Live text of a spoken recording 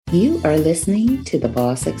You are listening to the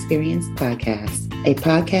Boss Experience Podcast, a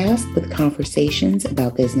podcast with conversations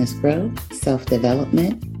about business growth,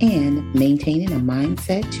 self-development, and maintaining a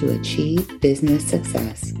mindset to achieve business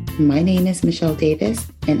success. My name is Michele Davis,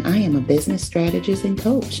 and I am a business strategist and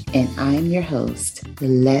coach, and I am your host.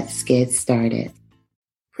 Let's get started.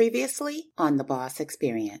 Previously on the Boss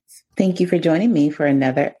Experience. Thank you for joining me for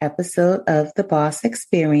another episode of the Boss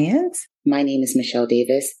Experience. My name is Michele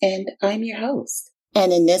Davis, and I'm your host.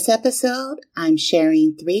 And in this episode, I'm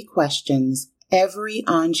sharing 3 questions every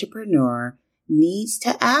entrepreneur needs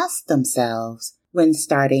to ask themselves when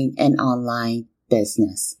starting an online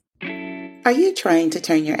business. Are you trying to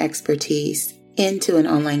turn your expertise into an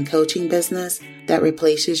online coaching business that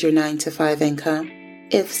replaces your 9-to-5 income?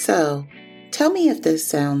 If so, tell me if this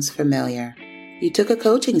sounds familiar. You took a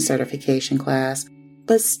coaching certification class,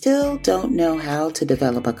 but still don't know how to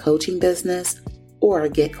develop a coaching business or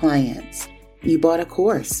get clients. You bought a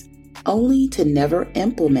course, only to never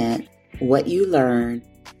implement what you learned,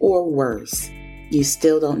 or worse, you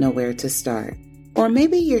still don't know where to start. Or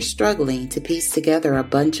maybe you're struggling to piece together a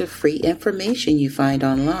bunch of free information you find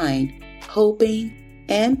online, hoping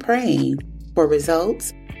and praying for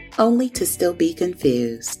results, only to still be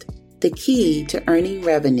confused. The key to earning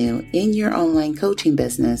revenue in your online coaching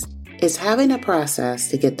business is having a process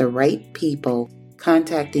to get the right people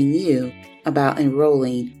contacting you about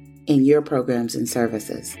enrolling in your programs and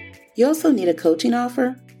services. You also need a coaching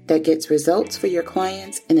offer that gets results for your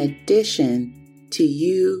clients in addition to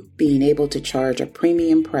you being able to charge a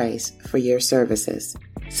premium price for your services.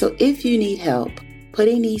 So if you need help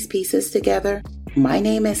putting these pieces together, my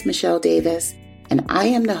name is Michele Davis, and I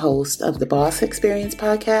am the host of the Boss Experience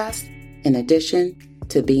Podcast, in addition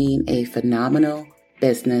to being a phenomenal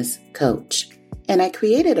business coach. And I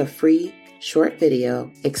created a free short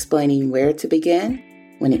video explaining where to begin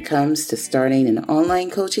when it comes to starting an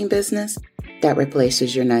online coaching business that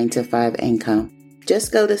replaces your 9-to-5 income.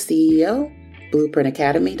 Just go to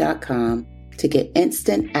CEOBlueprintacademy.com to get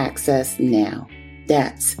instant access now.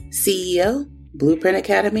 That's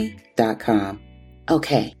CEOBlueprintacademy.com.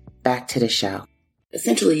 Okay, back to the show.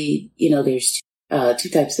 Essentially, there's 2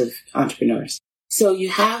 types of entrepreneurs. So you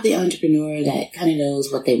have the entrepreneur that kind of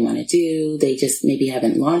knows what they want to do. They just maybe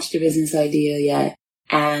haven't launched a business idea yet.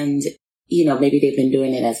 And maybe they've been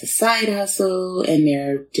doing it as a side hustle and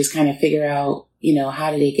they're just kind of figure out, how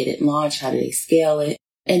do they get it launched? How do they scale it?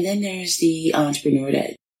 And then there's the entrepreneur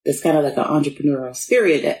that's kind of like an entrepreneurial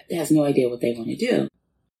spirit that has no idea what they want to do.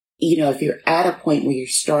 If you're at a point where you're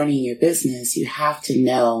starting your business, you have to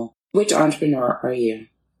know which entrepreneur are you.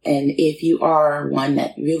 And if you are one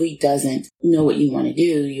that really doesn't know what you want to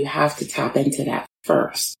do, you have to tap into that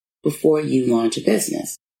first before you launch a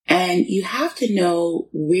business. And you have to know,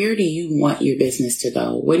 where do you want your business to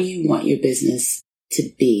go? What do you want your business to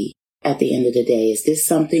be at the end of the day? Is this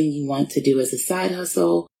something you want to do as a side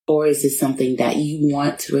hustle? Or is this something that you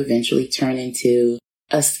want to eventually turn into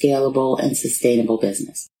a scalable and sustainable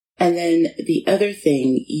business? And then the other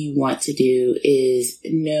thing you want to do is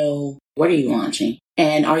know, what are you launching?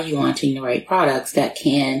 And are you launching the right products that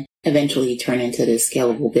can eventually turn into this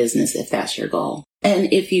scalable business if that's your goal?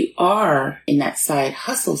 And if you are in that side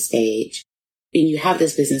hustle stage and you have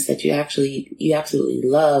this business that you absolutely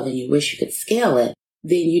love and you wish you could scale it,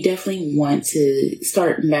 then you definitely want to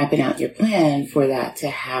start mapping out your plan for that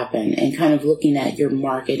to happen and kind of looking at your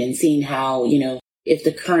market and seeing how, if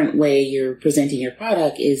the current way you're presenting your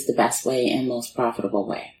product is the best way and most profitable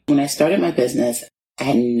way. When I started my business, I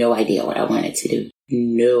had no idea what I wanted to do.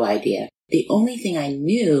 No idea. The only thing I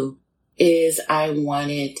knew is I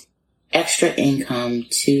wanted extra income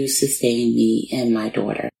to sustain me and my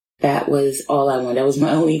daughter. That was all I wanted. That was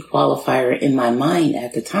my only qualifier in my mind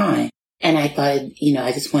at the time. And I thought,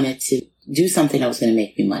 I just wanted to do something that was going to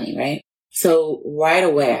make me money, right? So right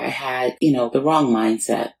away I had, the wrong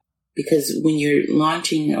mindset, because when you're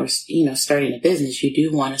launching or, starting a business, you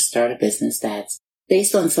do want to start a business that's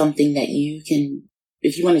based on something that you can,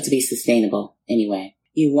 if you want it to be sustainable anyway.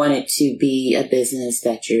 You want it to be a business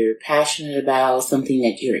that you're passionate about, something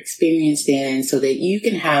that you're experienced in, so that you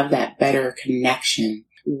can have that better connection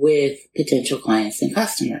with potential clients and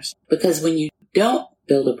customers. Because when you don't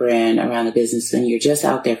build a brand around a business and you're just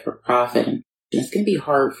out there for profit, it's going to be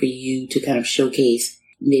hard for you to kind of showcase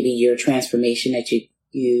maybe your transformation that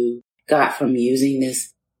you got from using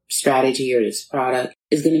this strategy or this product.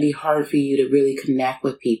 It's going to be hard for you to really connect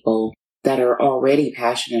with people that are already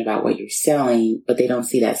passionate about what you're selling, but they don't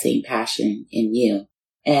see that same passion in you.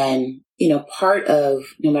 And, part of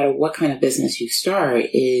no matter what kind of business you start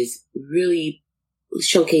is really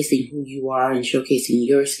showcasing who you are and showcasing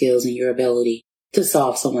your skills and your ability to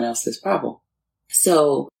solve someone else's problem.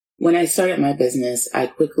 So when I started my business, I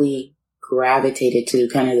quickly gravitated to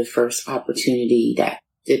kind of the first opportunity that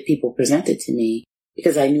people presented to me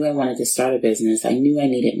because I knew I wanted to start a business. I knew I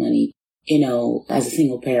needed money, as a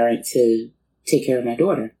single parent to take care of my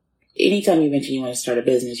daughter. Anytime you mention you want to start a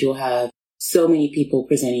business, you'll have so many people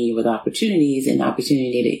presenting you with opportunities, and the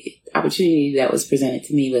opportunity that was presented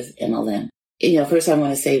to me was MLM. First I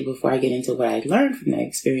want to say before I get into what I learned from that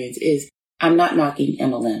experience is I'm not knocking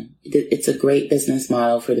MLM. It's a great business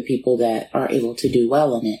model for the people that are able to do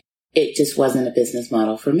well in it. It just wasn't a business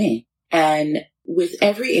model for me. And with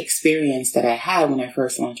every experience that I had when I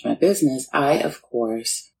first launched my business, I, of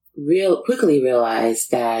course, quickly realized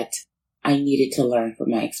that I needed to learn from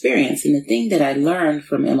my experience. And the thing that I learned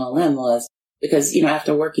from MLM was because,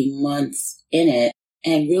 after working months in it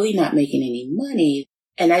and really not making any money,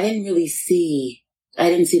 and I didn't see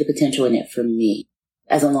the potential in it for me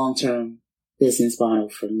as a long-term business model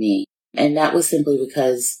for me. And that was simply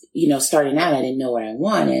because, starting out, I didn't know what I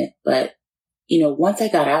wanted. But, once I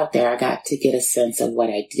got out there, I got to get a sense of what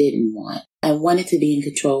I didn't want. I wanted to be in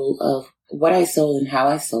control of what I sold and how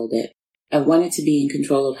I sold it. I wanted to be in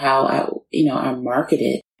control of how I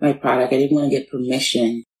marketed my product. I didn't want to get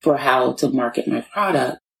permission for how to market my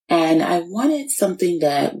product. And I wanted something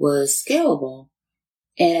that was scalable.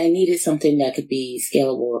 And I needed something that could be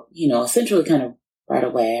scalable, essentially kind of right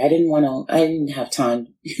away. I didn't have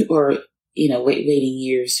time or, waiting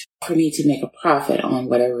years for me to make a profit on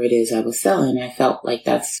whatever it is I was selling. I felt like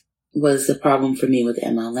was the problem for me with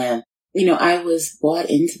MLM. I was bought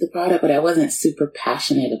into the product, but I wasn't super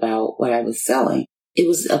passionate about what I was selling. It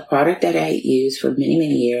was a product that I used for many,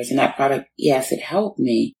 many years. And that product, yes, it helped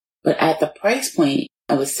me. But at the price point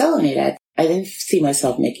I was selling it at, I didn't see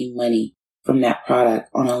myself making money from that product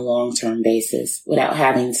on a long-term basis without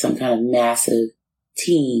having some kind of massive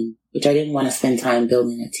team, which I didn't want to spend time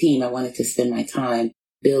building a team. I wanted to spend my time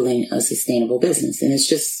building a sustainable business. And it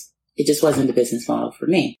just wasn't the business model for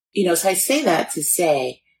me. So I say that to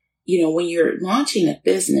say, when you're launching a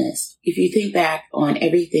business, if you think back on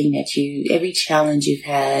every challenge you've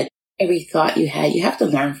had, every thought you had, you have to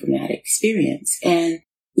learn from that experience. And,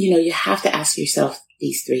 you have to ask yourself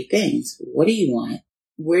these three things. What do you want?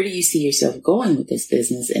 Where do you see yourself going with this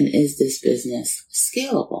business? And is this business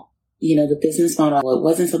scalable? The business model, it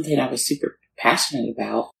wasn't something I was super passionate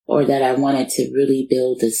about or that I wanted to really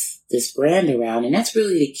build this brand around. And that's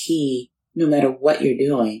really the key, no matter what you're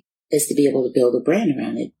doing, is to be able to build a brand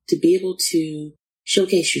around it, to be able to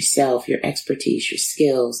showcase yourself, your expertise, your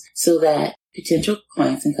skills, so that potential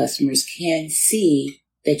clients and customers can see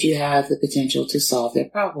that you have the potential to solve their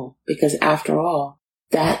problem. Because after all,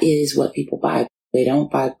 that is what people buy. They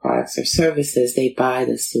don't buy products or services, they buy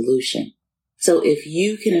the solution. So if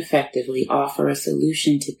you can effectively offer a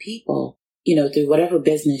solution to people, through whatever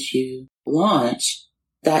business you launch,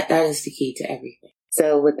 that is the key to everything.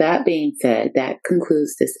 So with that being said, that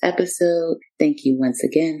concludes this episode. Thank you once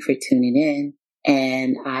again for tuning in.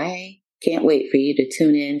 And I can't wait for you to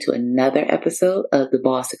tune in to another episode of the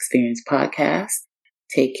Boss Experience podcast.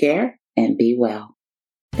 Take care and be well.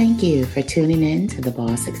 Thank you for tuning in to the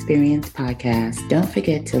Boss Experience podcast. Don't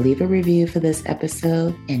forget to leave a review for this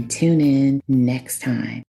episode and tune in next time.